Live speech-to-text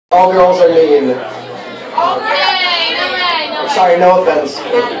All girls are mean. Okay, no way. I'm sorry, no offense.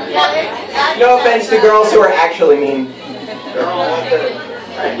 No offense to girls who are actually mean. This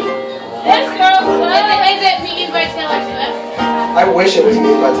girl, is it mean by Taylor Swift? I wish it was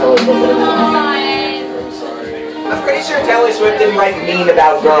mean by Taylor Swift. I'm sorry. I'm pretty sure Taylor Swift didn't write mean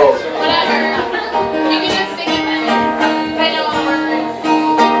about girls. Whatever. You can just sing it then. I know all the words.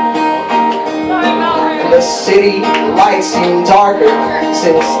 The city lights seem darker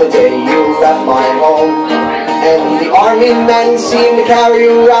since the day you left my home, and the army men seem to carry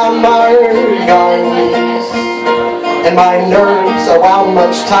around my guns, and my nerves are wound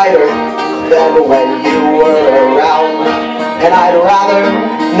much tighter than when you were around, and I'd rather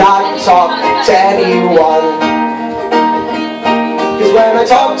not talk to anyone, 'cause when I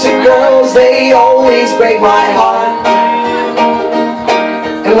talk to girls they always break my heart.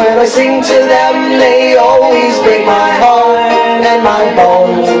 And when I sing to them, they always break my heart and my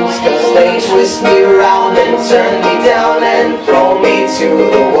bones, 'cause they twist me around and turn me down and throw me to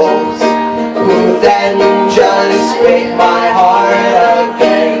the wolves, who then just break my heart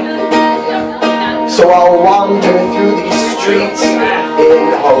again. So I'll wander through these streets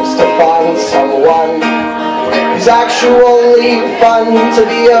in hopes to find someone who's actually fun to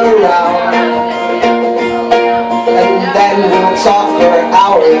be around. And then we'll talk for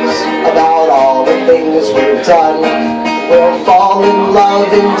hours about all the things we've done. We'll fall in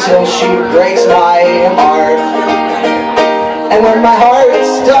love until she breaks my heart. And when my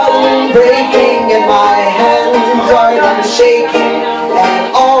heart's done breaking and my hands are done shaking,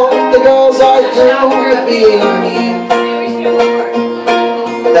 and all the girls are through with being mean,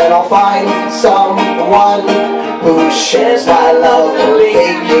 then I'll find someone who shares my love for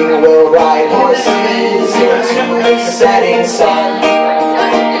baking. We'll ride horses into the setting sun.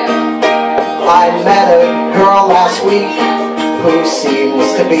 I met a girl last week who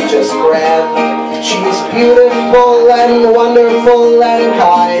seems to be just grand. She's beautiful and wonderful and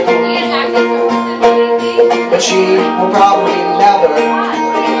kind, but she will probably never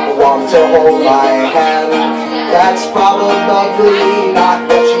want to hold my hand. That's probably not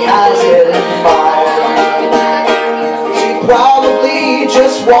what she has in mind. Probably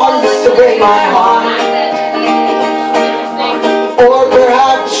just wants to break my heart, or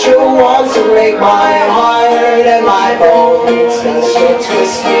perhaps she'll want to break my heart and my bones, 'cause she'll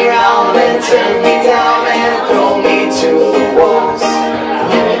twist me around and turn me down and throw me to the wolves,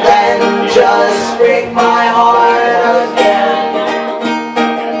 and then just break my heart again,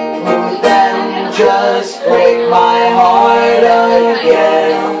 who then just break my heart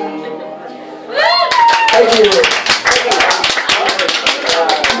again. Thank you.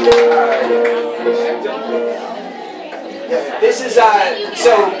 This is,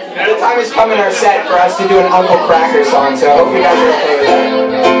 so the time has come in our set for us to do an Uncle Cracker song, so I hope you guys are okay with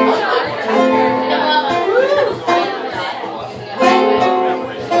that.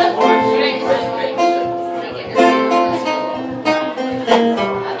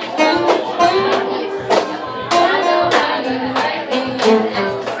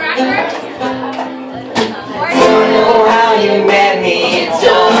 Don't know how you met me,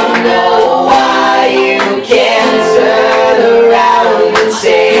 don't know why you can't turn around and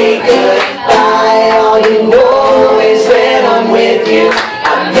say goodbye. All you know is when I'm with you,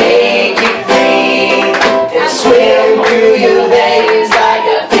 I make you free and swim through your veins like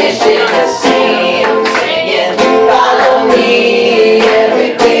a fish in the sea. I'm singing, follow me,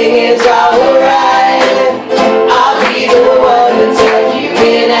 everything is alright. I'll be the one to tuck you in.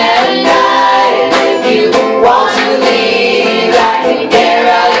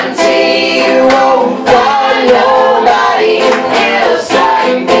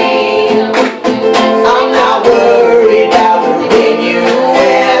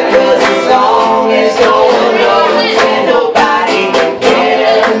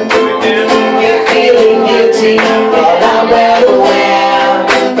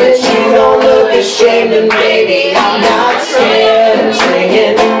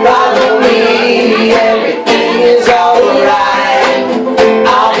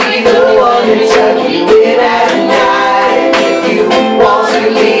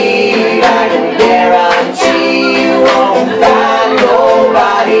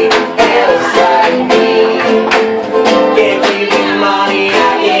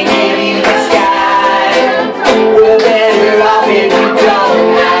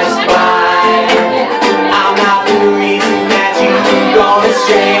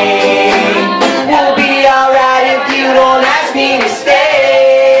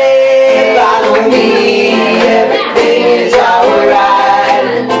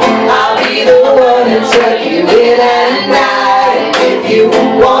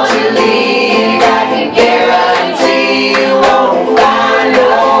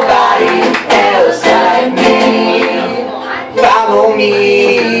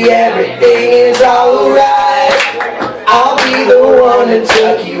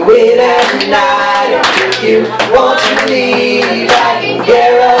 you in at night. And if you want to leave, I can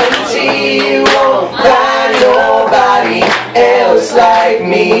guarantee you won't find nobody else like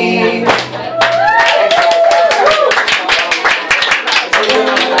me.